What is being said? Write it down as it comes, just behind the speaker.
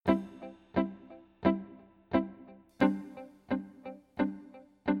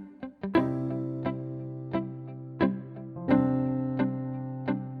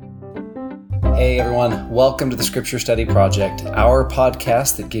Hey everyone, welcome to the Scripture Study Project, our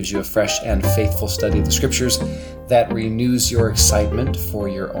podcast that gives you a fresh and faithful study of the Scriptures that renews your excitement for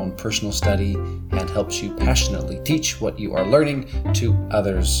your own personal study and helps you passionately teach what you are learning to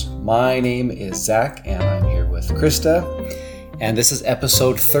others. My name is Zach and I'm here with Krista, and this is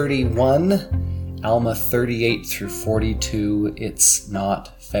episode 31, Alma 38 through 42, It's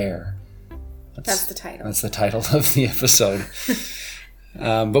Not Fair. That's the title. That's the title of the episode.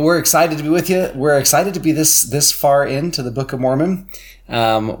 But we're excited to be with you. We're excited to be this far into the Book of Mormon.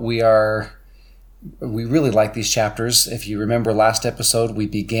 We really like these chapters. If you remember last episode, we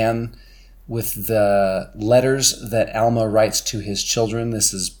began with the letters that Alma writes to his children.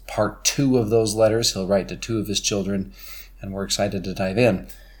 This is part 2 of those letters. He'll write to 2 of his children, and we're excited to dive in.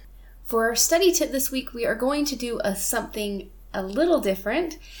 For our study tip this week, we are going to do something a little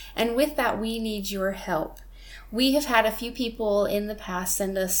different, and with that, we need your help. We have had a few people in the past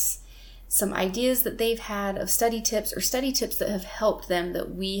send us some ideas that they've had of study tips or study tips that have helped them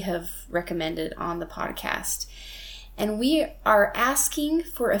that we have recommended on the podcast. And we are asking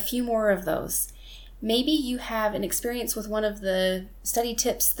for a few more of those. Maybe you have an experience with one of the study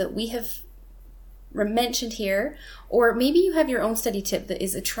tips that we have mentioned here, or maybe you have your own study tip that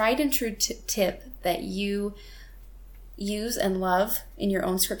is a tried and true tip that you use and love in your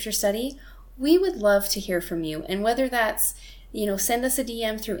own scripture study. We would love to hear from you. And whether that's, send us a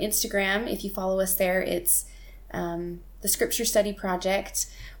DM through Instagram. If you follow us there, it's the Scripture Study Project.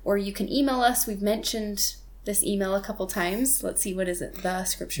 Or you can email us. We've mentioned this email a couple times. Let's see, what is it? The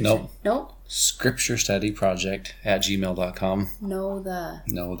Scripture Study? Nope. scripturestudyproject@gmail.com.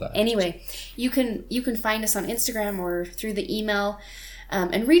 No. Anyway, you can find us on Instagram or through the email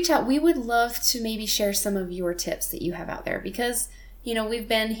and reach out. We would love to maybe share some of your tips that you have out there because we've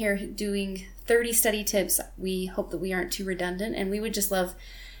been here doing 30 study tips. We hope that we aren't too redundant, and we would just love,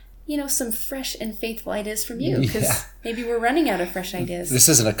 some fresh and faithful ideas from you, because maybe we're running out of fresh ideas. This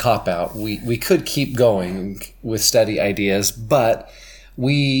isn't a cop-out. We could keep going with study ideas, but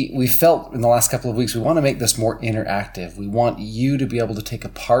we felt in the last couple of weeks we want to make this more interactive. We want you to be able to take a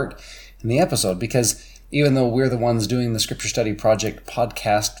part in the episode, because even though we're the ones doing the Scripture Study Project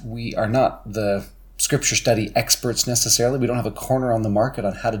podcast, we are not the Scripture study experts necessarily. We don't have a corner on the market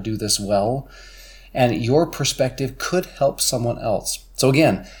on how to do this well. And your perspective could help someone else. So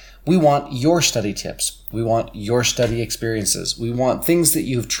again, we want your study tips. We want your study experiences. We want things that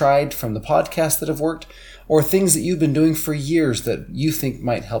you've tried from the podcast that have worked, or things that you've been doing for years that you think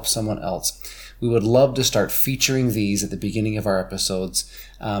might help someone else. We would love to start featuring these at the beginning of our episodes.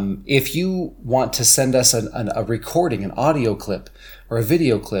 If you want to send us a recording, an audio clip, or a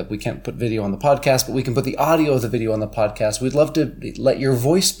video clip, we can't put video on the podcast, but we can put the audio of the video on the podcast. We'd love to let your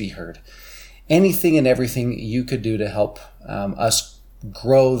voice be heard. Anything and everything you could do to help us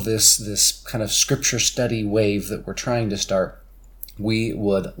grow this kind of scripture study wave that we're trying to start, we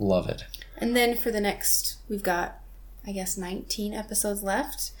would love it. And then for the we've got, 19 episodes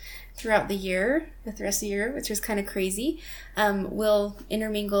left throughout the year, with the rest of the year, which is kind of crazy. We'll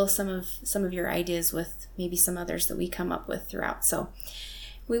intermingle some of your ideas with maybe some others that we come up with throughout. So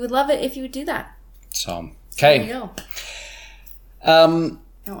we would love it if you would do that. So okay. There you go.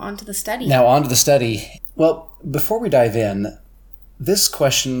 Now on to the study. Well, before we dive in, this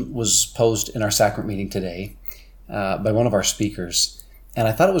question was posed in our sacrament meeting today by one of our speakers. And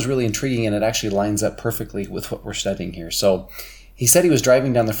I thought it was really intriguing, and it actually lines up perfectly with what we're studying here. So he said he was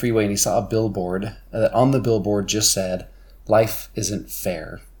driving down the freeway and he saw a billboard that on the billboard just said, "Life isn't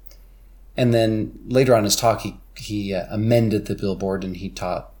fair." And then later on in his talk, he amended the billboard, and he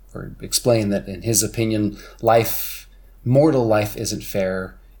taught or explained that in his opinion, mortal life isn't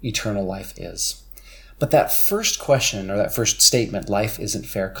fair, eternal life is. But that first question, or that first statement, "life isn't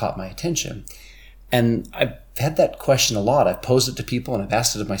fair," caught my attention. And I've had that question a lot. I've posed it to people and I've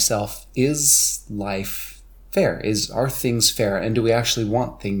asked it of myself. Is life fair? Are things fair? And do we actually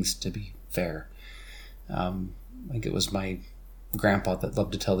want things to be fair? I think it was my grandpa that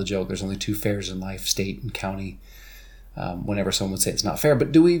loved to tell the joke, there's only 2 fairs in life, state and county. Whenever someone would say it's not fair.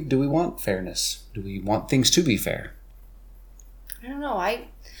 But do we want fairness? Do we want things to be fair? I don't know. I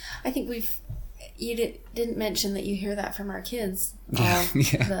think you didn't mention that you hear that from our kids all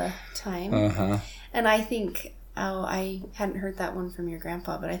the time. Uh-huh. And I think, I hadn't heard that one from your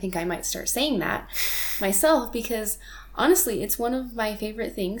grandpa, but I think I might start saying that myself, because honestly, it's one of my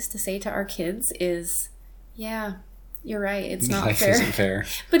favorite things to say to our kids is, yeah, you're right, it's not Life fair. Isn't fair.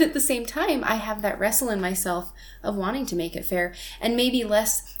 But at the same time, I have that wrestle in myself of wanting to make it fair. And maybe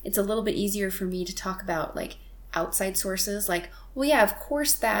it's a little bit easier for me to talk about like outside sources, like, well, yeah, of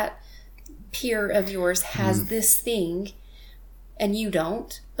course that peer of yours has this thing, and you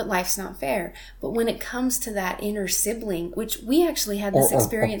don't, but life's not fair. But when it comes to that inner sibling, which we actually had this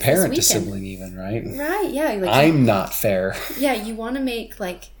experience or parent this weekend. to sibling even, right? Right, yeah. Like I'm not fair. Yeah, you want to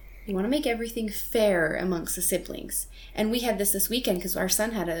make everything fair amongst the siblings. And we had this weekend because our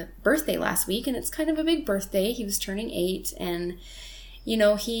son had a birthday last week, and it's kind of a big birthday. He was turning 8, and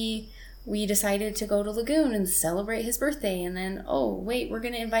we decided to go to Lagoon and celebrate his birthday. And then, oh wait, we're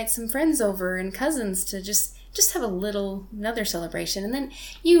going to invite some friends over and cousins to just have another celebration. And then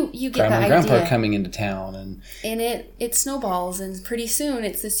you get Grandma the and idea. Grandpa coming into town, and it snowballs, and pretty soon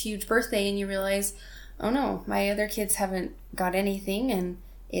it's this huge birthday, and you realize, oh no, my other kids haven't got anything, and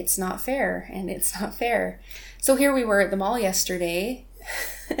it's not fair, and it's not fair. So here we were at the mall yesterday,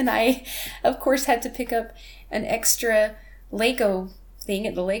 and I, of course, had to pick up an extra Lego thing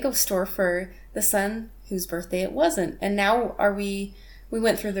at the Lego store for the son whose birthday it wasn't. And now we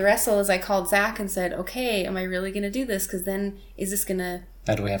went through the wrestle as I called Zach and said, okay, am I really going to do this? Because then is this going to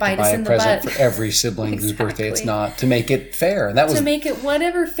now do we have bite to buy us a in the present butt? for every sibling whose birthday it's Exactly. not, to make it fair? And that was to make it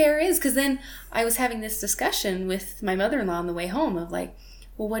whatever fair is. Because then I was having this discussion with my mother-in-law on the way home of like,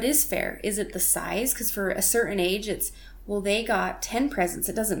 well, what is fair? Is it the size? Because for a certain age, it's, well, they got 10 presents.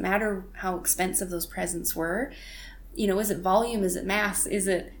 It doesn't matter how expensive those presents were. Is it volume? Is it mass? Is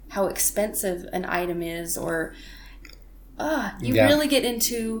it how expensive an item is? Or you really get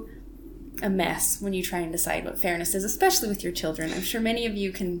into a mess when you try and decide what fairness is, especially with your children. I'm sure many of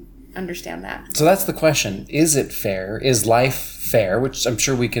you can understand that. So that's the question. Is it fair? Is life fair? Which I'm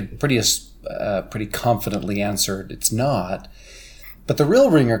sure we could pretty confidently answer it's not. But the real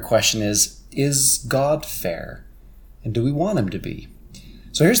ringer question is God fair? And do we want him to be?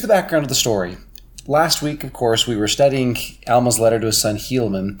 So here's the background of the story. Last week, of course, we were studying Alma's letter to his son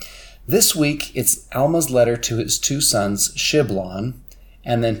Helaman. This week, it's Alma's letter to his 2 sons, Shiblon,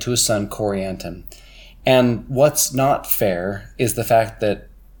 and then to his son Corianton. And what's not fair is the fact that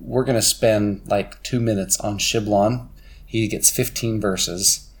we're going to spend like 2 minutes on Shiblon. He gets 15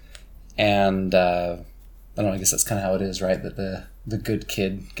 verses. And I don't know, I guess that's kind of how it is, right? That the good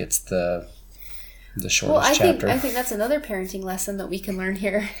kid gets the shortest chapter. I think that's another parenting lesson that we can learn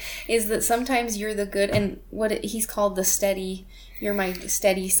here, is that sometimes you're the good, and he's called the steady. You're my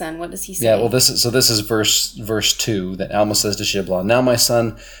steady son. What does he say? Yeah, well, this is verse 2 that Alma says to Shiblon. Now, my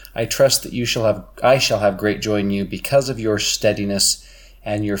son, I trust that I shall have great joy in you because of your steadiness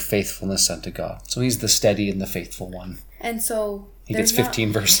and your faithfulness unto God. So he's the steady and the faithful one. And so he gets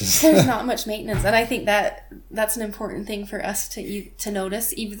 15 verses. There's not much maintenance, and I think that's an important thing for us to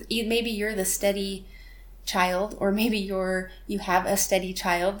notice. Maybe you're the steady child, or maybe you have a steady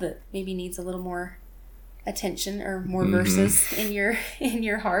child that maybe needs a little more attention or more verses in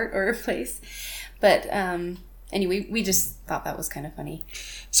your heart or place. But anyway, we just thought that was kind of funny.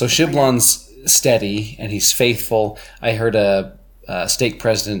 So Shiblon's steady and he's faithful. I heard a stake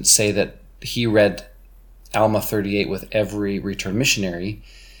president say that he read Alma 38 with every return missionary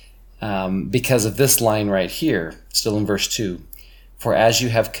because of this line right here, still in verse 2. For as you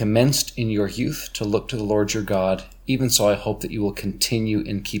have commenced in your youth to look to the Lord your God, even so I hope that you will continue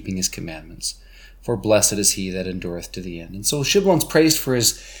in keeping his commandments. For blessed is he that endureth to the end. And so Shiblon's praised for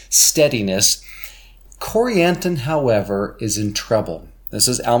his steadiness. Corianton, however, is in trouble. This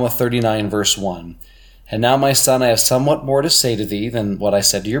is Alma 39, verse 1. And now, my son, I have somewhat more to say to thee than what I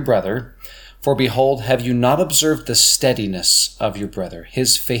said to your brother. For behold, have you not observed the steadiness of your brother,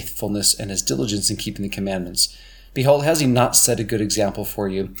 his faithfulness and his diligence in keeping the commandments? Behold, has he not set a good example for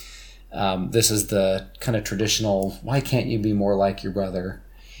you? This is the kind of traditional, why can't you be more like your brother?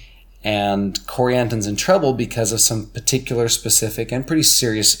 And Corianton's in trouble because of some particular, specific, and pretty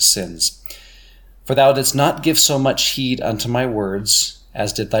serious sins. For thou didst not give so much heed unto my words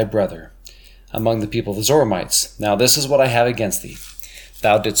as did thy brother among the people of the Zoramites. Now this is what I have against thee.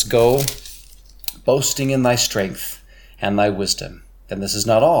 Thou didst go boasting in thy strength and thy wisdom. And this is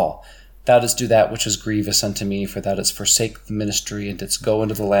not all. Thou didst do that which was grievous unto me, for thou didst forsake the ministry, and didst go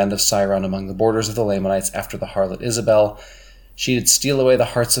into the land of Siron among the borders of the Lamanites after the harlot Isabel. She did steal away the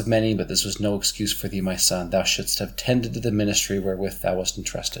hearts of many, but this was no excuse for thee, my son. Thou shouldst have tended to the ministry wherewith thou wast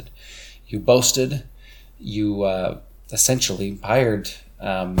entrusted. You boasted. You essentially hired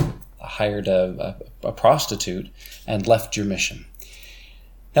a prostitute and left your mission.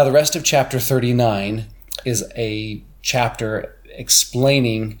 Now, the rest of chapter 39 is a chapter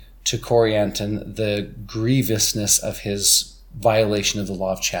explaining to Corianton the grievousness of his violation of the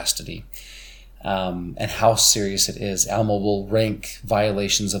law of chastity. And how serious it is. Alma will rank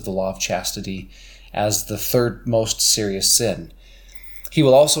violations of the law of chastity as the third most serious sin. He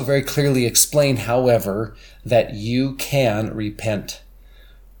will also very clearly explain, however, that you can repent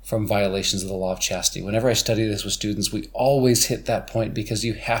from violations of the law of chastity. Whenever I study this with students, we always hit that point because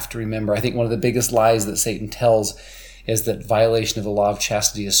you have to remember, I think one of the biggest lies that Satan tells is that violation of the law of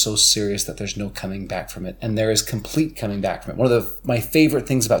chastity is so serious that there's no coming back from it. And there is complete coming back from it. One of my favorite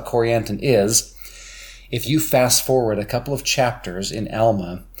things about Corianton is, if you fast forward a couple of chapters in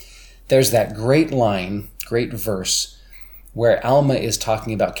Alma, there's that great line, great verse, where Alma is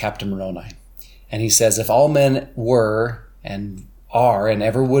talking about Captain Moroni. And he says, if all men were and are and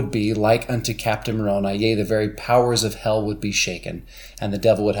ever would be like unto Captain Moroni, yea, the very powers of hell would be shaken, and the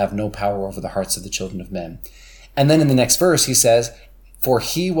devil would have no power over the hearts of the children of men. And then in the next verse he says, for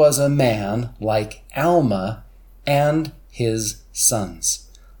he was a man like Alma and his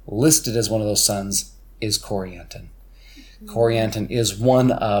sons. Listed as one of those sons is Corianton. Corianton is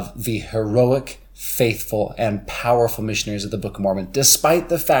one of the heroic, faithful, and powerful missionaries of the Book of Mormon, despite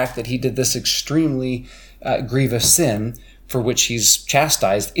the fact that he did this extremely grievous sin for which he's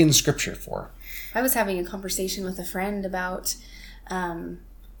chastised in Scripture for. I was having a conversation with a friend about,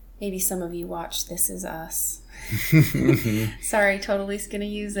 maybe some of you watch This Is Us. Sorry, totally's going to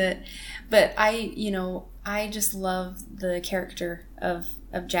use it. But I just love the character of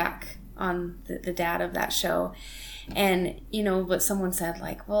Jack on the dad of that show. And, but someone said,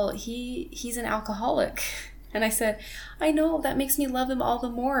 like, well, he's an alcoholic. And I said, I know, that makes me love him all the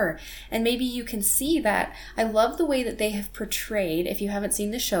more. And maybe you can see that. I love the way that they have portrayed, if you haven't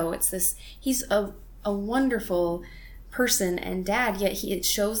seen the show, he's a wonderful person and dad, yet it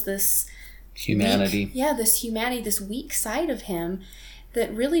shows this humanity. This humanity, this weak side of him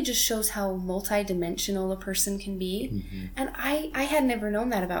that really just shows how multidimensional a person can be. Mm-hmm. And I had never known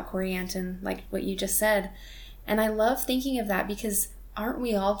that about Corianton, like what you just said. And I love thinking of that because aren't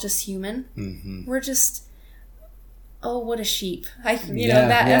we all just human? Mm-hmm. We're just, oh, what a sheep.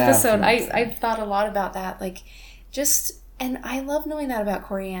 Episode, I've thought a lot about that. And I love knowing that about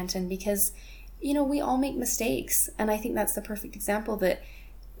Corianton because, we all make mistakes. And I think that's the perfect example that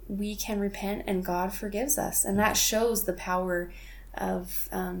we can repent and God forgives us. And that shows the power of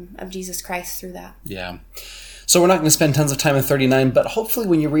Jesus Christ through that. Yeah. So we're not going to spend tons of time in 39, but hopefully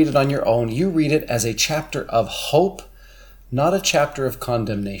when you read it on your own, you read it as a chapter of hope, not a chapter of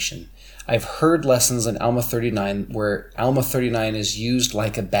condemnation. I've heard lessons in Alma 39 where Alma 39 is used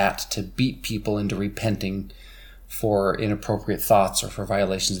like a bat to beat people into repenting for inappropriate thoughts or for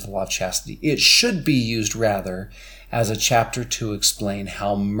violations of the law of chastity. It should be used rather as a chapter to explain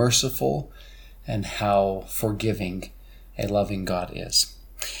how merciful and how forgiving a loving God is.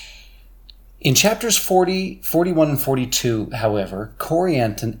 In chapters 40, 41, and 42, however,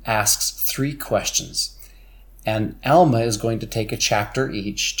 Corianton asks 3 questions, and Alma is going to take a chapter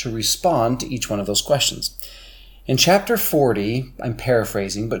each to respond to each one of those questions. In chapter 40, I'm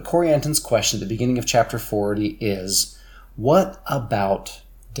paraphrasing, but Corianton's question at the beginning of chapter 40 is, what about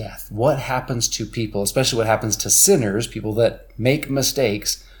death? What happens to people, especially what happens to sinners, people that make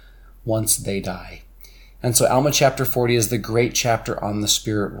mistakes, once they die? And so Alma chapter 40 is the great chapter on the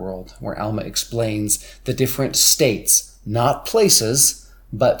spirit world, where Alma explains the different states, not places,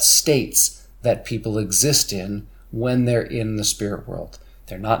 but states that people exist in when they're in the spirit world.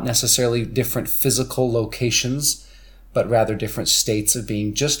 They're not necessarily different physical locations, but rather different states of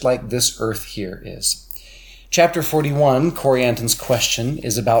being, just like this earth here is. Chapter 41, Corianton's question,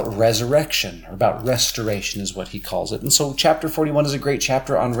 is about resurrection, or about restoration is what he calls it. And so chapter 41 is a great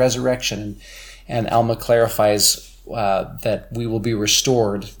chapter on resurrection, and Alma clarifies that we will be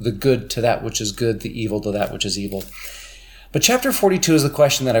restored, the good to that which is good, the evil to that which is evil. But chapter 42 is the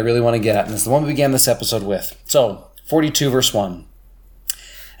question that I really want to get at, and it's the one we began this episode with. So, 42 verse 1.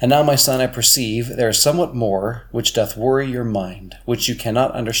 And now, my son, I perceive there is somewhat more which doth worry your mind, which you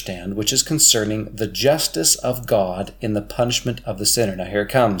cannot understand, which is concerning the justice of God in the punishment of the sinner. Now here it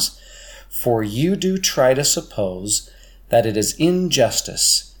comes. For you do try to suppose that it is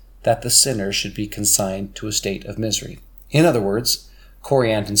injustice that the sinner should be consigned to a state of misery. In other words,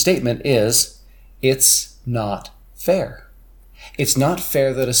 Corianton's statement is, it's not fair. It's not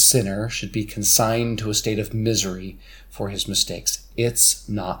fair that a sinner should be consigned to a state of misery for his mistakes. It's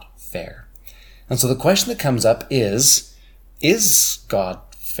not fair. And so the question that comes up is God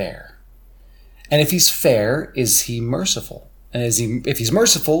fair? And if he's fair, is he merciful? And if he's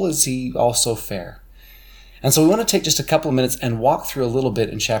merciful, is he also fair? And so we want to take just a couple of minutes and walk through a little bit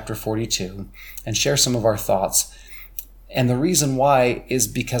in chapter 42 and share some of our thoughts. And the reason why is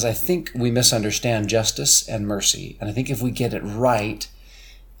because I think we misunderstand justice and mercy. And I think if we get it right,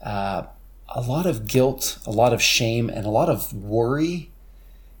 a lot of guilt, a lot of shame, and a lot of worry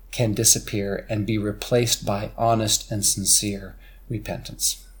can disappear and be replaced by honest and sincere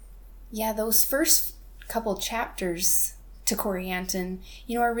repentance. Yeah, those first couple chapters to Corianton,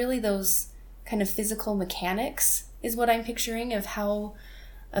 are really those kind of physical mechanics is what I'm picturing of how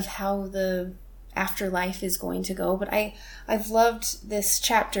the afterlife is going to go. But I've loved this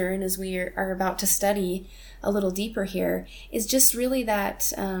chapter, and as we are about to study a little deeper here, is just really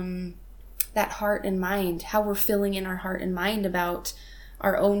that heart and mind, how we're feeling in our heart and mind about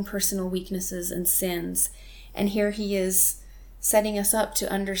our own personal weaknesses and sins. And here he is setting us up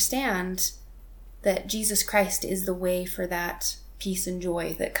to understand that Jesus Christ is the way for that peace and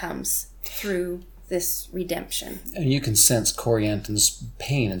joy that comes through this redemption. And you can sense Corianton's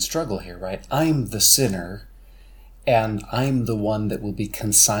pain and struggle here, right? I'm the sinner, and I'm the one that will be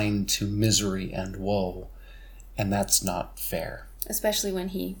consigned to misery and woe, and that's not fair. Especially when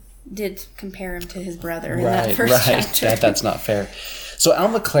he did compare him to his brother in that first chapter. That's not fair. So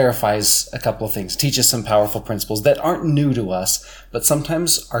Alma clarifies a couple of things, teaches some powerful principles that aren't new to us, but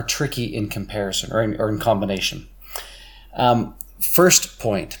sometimes are tricky in comparison or in combination. First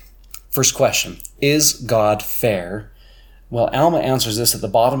question, is God fair? Well, Alma answers this at the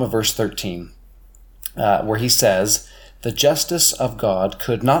bottom of verse 13, where he says, the justice of God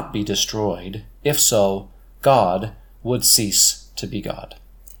could not be destroyed. If so, God would cease to be God.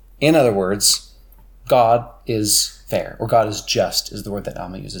 In other words, God is fair, or God is just is the word that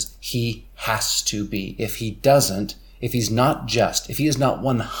Alma uses. He has to be. If he doesn't, if he's not just, if he is not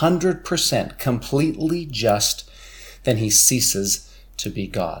 100% completely just, then he ceases to be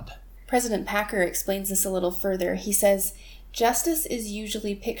God. President Packer explains this a little further. He says, justice is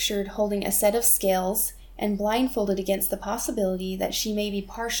usually pictured holding a set of scales and blindfolded against the possibility that she may be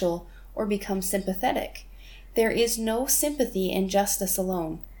partial or become sympathetic. There is no sympathy in justice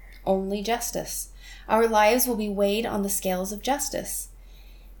alone, only justice. Our lives will be weighed on the scales of justice.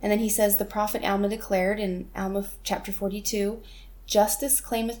 And then he says, the prophet Alma declared in Alma chapter 42, justice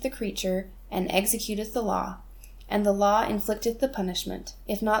claimeth the creature and executeth the law, and the law inflicteth the punishment.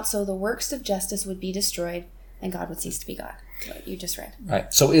 If not so, the works of justice would be destroyed, and God would cease to be God. What you just read.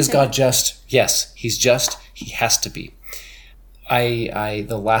 Right. So is God just? Yes, he's just. He has to be.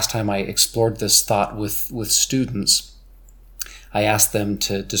 The last time I explored this thought with students, I asked them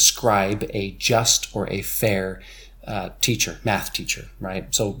to describe a just or a fair teacher, math teacher,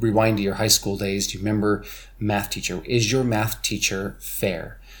 right? So rewind to your high school days. Do you remember math teacher? Is your math teacher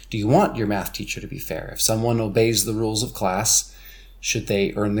fair? Do you want your math teacher to be fair? If someone obeys the rules of class, should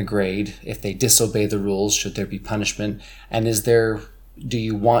they earn the grade? If they disobey the rules, should there be punishment? And do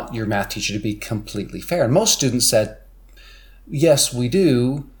you want your math teacher to be completely fair? And most students said, yes, we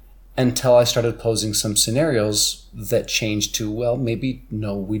do, until I started posing some scenarios that changed to, well, maybe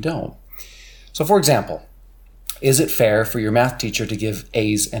no, we don't. So for example, is it fair for your math teacher to give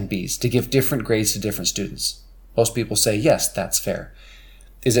A's and B's, to give different grades to different students? Most people say, yes, that's fair.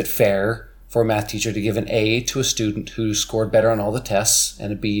 Is it fair for a math teacher to give an A to a student who scored better on all the tests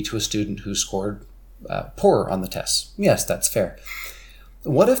and a B to a student who scored poorer on the tests? Yes, that's fair.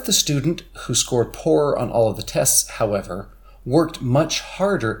 What if the student who scored poorer on all of the tests, however, worked much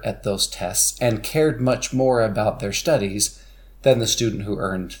harder at those tests and cared much more about their studies than the student who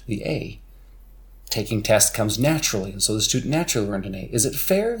earned the A? Taking tests comes naturally, and so the student naturally earned an A. Is it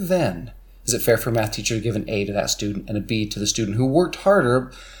fair then? Is it fair for a math teacher to give an A to that student and a B to the student who worked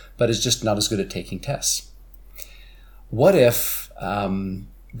harder but is just not as good at taking tests? What if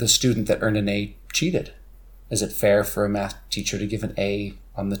the student that earned an A cheated? Is it fair for a math teacher to give an A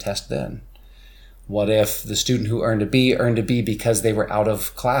on the test then? What if the student who earned a B because they were out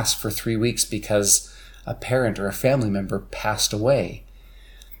of class for 3 weeks because a parent or a family member passed away?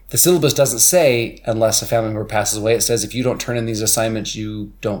 The syllabus doesn't say unless a family member passes away. It says if you don't turn in these assignments,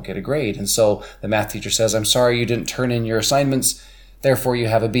 you don't get a grade. And so the math teacher says, I'm sorry you didn't turn in your assignments, therefore you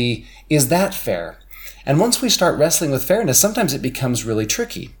have a B. Is that fair? And once we start wrestling with fairness, sometimes it becomes really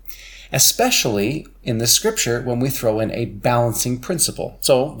tricky, especially in this scripture when we throw in a balancing principle.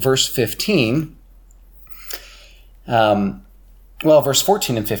 So verse 15, verse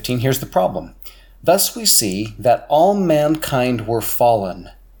 14 and 15, here's the problem. Thus we see that all mankind were fallen,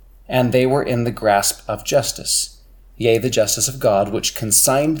 and they were in the grasp of justice, yea, the justice of God, which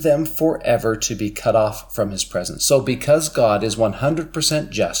consigned them forever to be cut off from his presence. So because God is 100%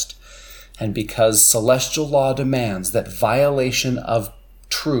 just, and because celestial law demands that violation of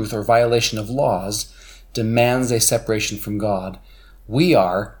truth or violation of laws demands a separation from God, we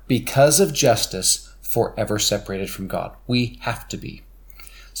are, because of justice, forever separated from God. We have to be.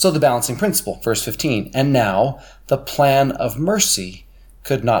 So the balancing principle, verse 15, and now the plan of mercy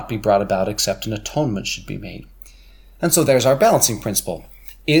could not be brought about except an atonement should be made. And so there's our balancing principle.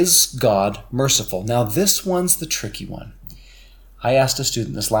 Is God merciful? Now this one's the tricky one. I asked a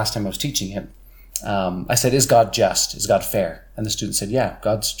student this last time I was teaching it, I said, is God just? Is God fair? And the student said, yeah,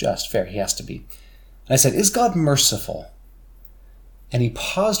 God's just, fair. He has to be. And I said, is God merciful? And he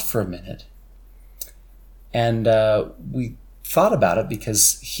paused for a minute. And we thought about it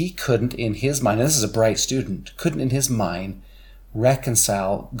because he couldn't in his mind, and this is a bright student, couldn't in his mind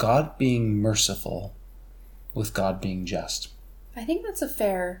reconcile God being merciful with God being just. I think that's a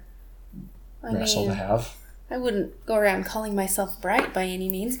fair wrestle to have. I wouldn't go around calling myself bright by any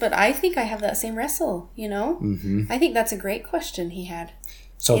means, but I think I have that same wrestle, you know? Mm-hmm. I think that's a great question he had.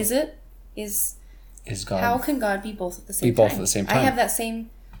 So Is God, how can God be both at the same time? At the same time.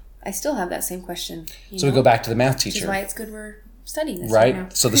 I still have that same question. So we go back to the math teacher. Which is why it's good we're studying this right now.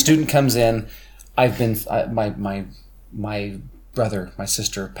 So the student comes in. My brother, my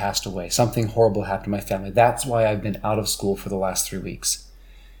sister passed away. Something horrible happened to my family. That's why I've been out of school for the last 3 weeks.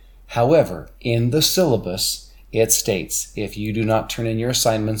 However, in the syllabus, it states, if you do not turn in your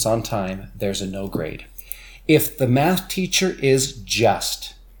assignments on time, there's a no grade. If the math teacher is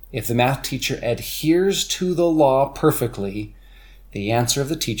just, if the math teacher adheres to the law perfectly, the answer of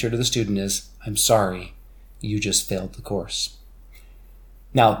the teacher to the student is, I'm sorry, you just failed the course.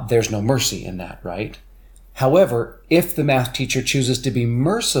 Now, there's no mercy in that, right? However, if the math teacher chooses to be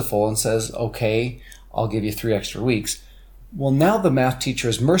merciful and says, okay, I'll give you 3 extra weeks, well, now the math teacher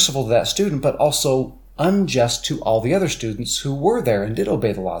is merciful to that student, but also unjust to all the other students who were there and did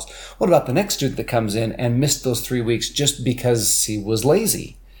obey the laws. What about the next student that comes in and missed those 3 weeks just because he was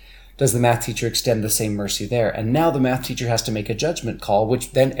lazy? Does the math teacher extend the same mercy there? And now the math teacher has to make a judgment call,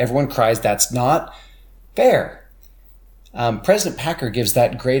 which then everyone cries, that's not fair. President Packer gives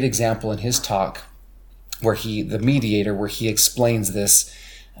that great example in his talk where the mediator, where he explains this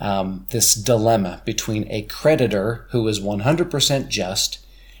dilemma between a creditor who is 100% just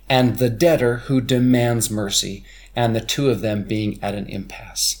and the debtor who demands mercy, and the two of them being at an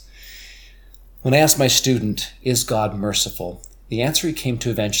impasse. When I asked my student, is God merciful? The answer he came to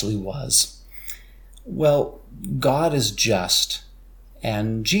eventually was, well, God is just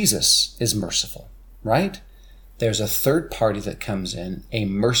and Jesus is merciful, right? There's a third party that comes in, a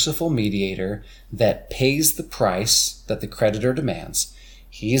merciful mediator that pays the price that the creditor demands.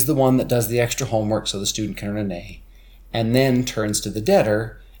 He's the one that does the extra homework so the student can earn an A, and then turns to the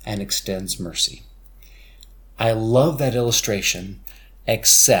debtor and extends mercy. I love that illustration,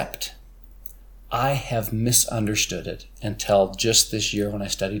 except I have misunderstood it until just this year when I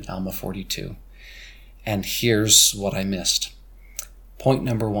studied Alma 42. And here's what I missed. Point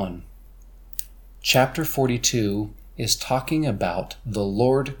number 1. Chapter 42 is talking about the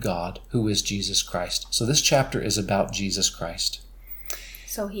Lord God, who is Jesus Christ. So this chapter is about Jesus Christ.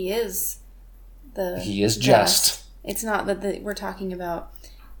 So he is just. It's not that we're talking about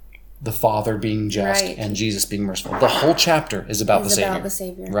the Father being just, right, and Jesus being merciful. The whole chapter is about the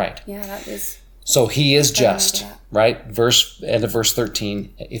Savior. Right. Yeah, that is. So he is just, right? End of verse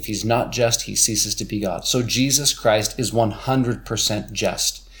 13. If he's not just, he ceases to be God. So Jesus Christ is 100%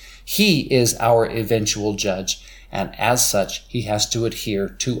 just. He is our eventual judge, and as such, he has to adhere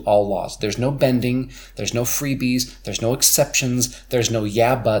to all laws. There's no bending, there's no freebies, there's no exceptions, there's no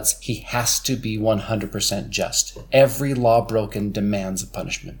yeah buts. He has to be 100% just. Every law broken demands a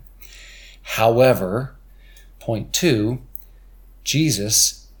punishment. However, point 2,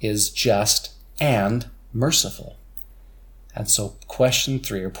 Jesus is just and merciful. And so question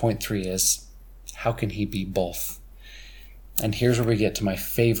 3, or point 3 is, how can he be both? And here's where we get to my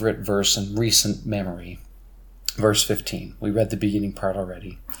favorite verse in recent memory. Verse 15. We read the beginning part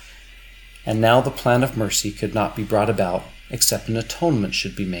already. And now the plan of mercy could not be brought about except an atonement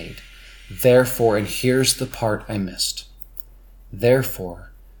should be made. Therefore, and here's the part I missed.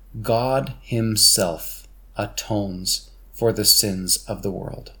 Therefore, God himself atones for the sins of the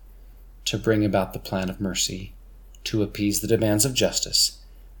world to bring about the plan of mercy, to appease the demands of justice,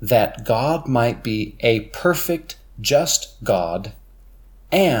 that God might be a perfect, just God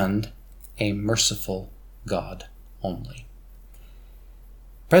and a merciful God only.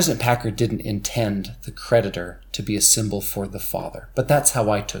 President Packer didn't intend the creditor to be a symbol for the Father, but that's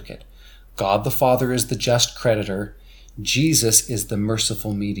how I took it. God the Father is the just creditor. Jesus is the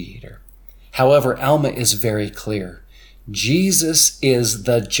merciful mediator. However, Alma is very clear. Jesus is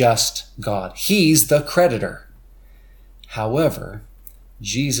the just God. He's the creditor. However,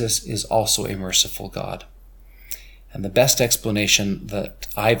 Jesus is also a merciful God. And the best explanation that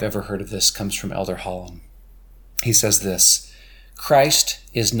I've ever heard of this comes from Elder Holland. He says this, Christ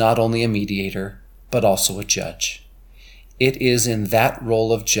is not only a mediator, but also a judge. It is in that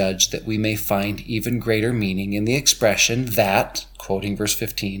role of judge that we may find even greater meaning in the expression that, quoting verse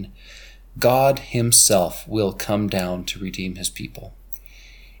 15, God himself will come down to redeem his people.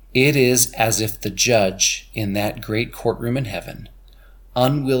 It is as if the judge in that great courtroom in heaven,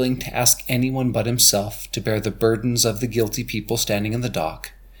 unwilling to ask anyone but himself to bear the burdens of the guilty people standing in the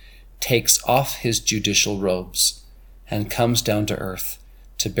dock, takes off his judicial robes and comes down to earth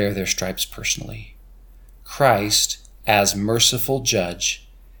to bear their stripes personally. Christ, as merciful judge,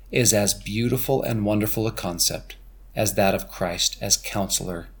 is as beautiful and wonderful a concept as that of Christ as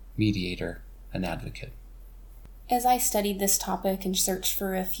counselor, mediator, and advocate. As I studied this topic and searched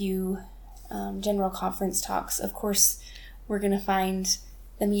for a few general conference talks, of course, we're going to find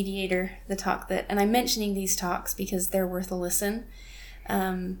the mediator, the talk that, and I'm mentioning these talks because they're worth a listen.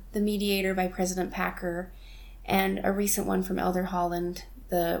 The Mediator by President Packer, and a recent one from Elder Holland,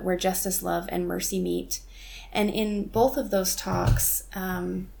 Where Justice, Love, and Mercy Meet. And in both of those talks,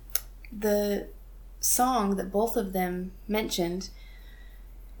 the song that both of them mentioned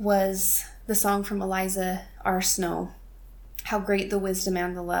was the song from Eliza R. Snow, How Great the Wisdom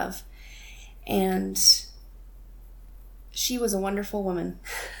and the Love. And she was a wonderful woman.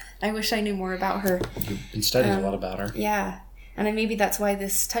 I wish I knew more about her. You've been studying a lot about her. Yeah. And maybe that's why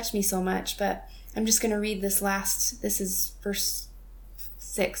this touched me so much. But I'm just going to read this is verse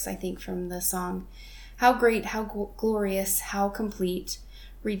 6, I think, from the song. How great, how glorious, how complete,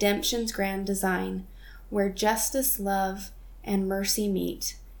 redemption's grand design, where justice, love, and mercy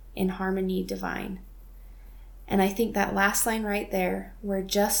meet in harmony divine. And I think that last line right there, where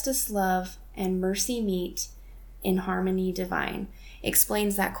justice, love, and mercy meet in harmony divine,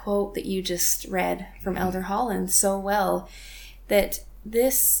 explains that quote that you just read from Elder Holland so well, that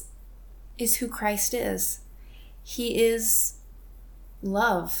this is who Christ is. He is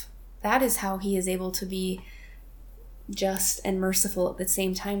love. That is how he is able to be just and merciful at the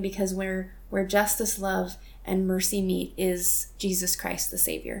same time, because where justice, love, and mercy meet is Jesus Christ, the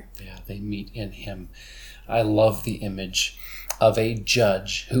Savior. Yeah, they meet in him. I love the image of a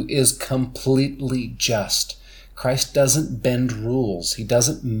judge who is completely just. Christ doesn't bend rules. He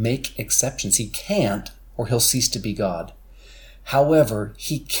doesn't make exceptions. He can't, or he'll cease to be God. However,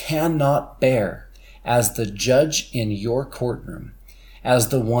 he cannot bear, as the judge in your courtroom, as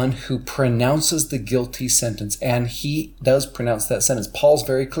the one who pronounces the guilty sentence, and he does pronounce that sentence. Paul's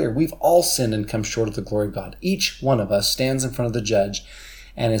very clear. We've all sinned and come short of the glory of God. Each one of us stands in front of the judge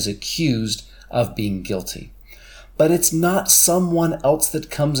and is accused of being guilty. But it's not someone else that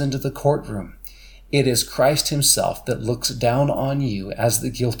comes into the courtroom. It is Christ himself that looks down on you as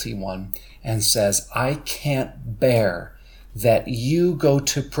the guilty one and says, I can't bear that you go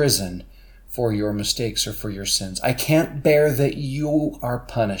to prison for your mistakes or for your sins. I can't bear that you are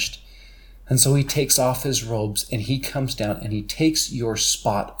punished. And so he takes off his robes and he comes down and he takes your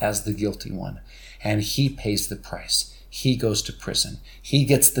spot as the guilty one. And he pays the price. He goes to prison. He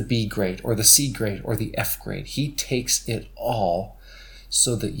gets the B grade or the C grade or the F grade. He takes it all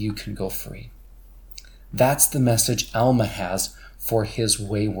so that you can go free. That's the message Alma has for his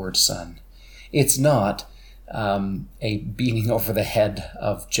wayward son. It's not a beating over the head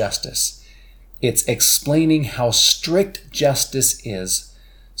of justice. It's explaining how strict justice is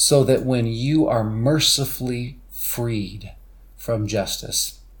so that when you are mercifully freed from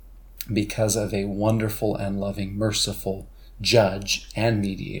justice because of a wonderful and loving, merciful judge and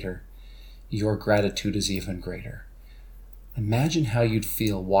mediator, your gratitude is even greater. Imagine how you'd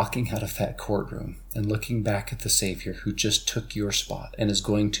feel walking out of that courtroom and looking back at the Savior who just took your spot and is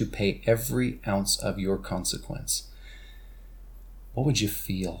going to pay every ounce of your consequence. What would you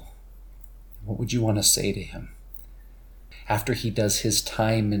feel? What would you want to say to him? After he does his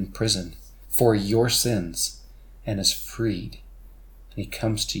time in prison for your sins and is freed, and he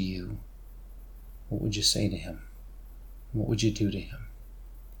comes to you, what would you say to him? What would you do to him?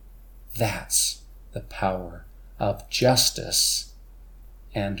 That's the power of justice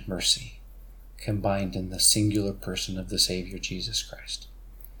and mercy combined in the singular person of the Savior, Jesus Christ.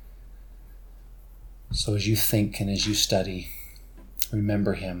 So as you think and as you study,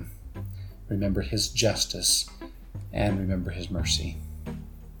 remember him. Remember his justice, and remember his mercy.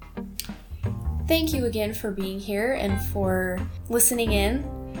 Thank you again for being here and for listening in.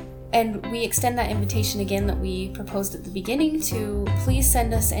 And we extend that invitation again that we proposed at the beginning to please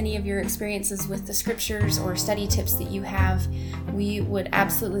send us any of your experiences with the scriptures or study tips that you have. We would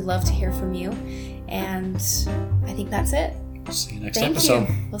absolutely love to hear from you. And I think that's it. See you next Thank episode.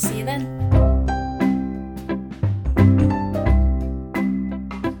 you. We'll see you then.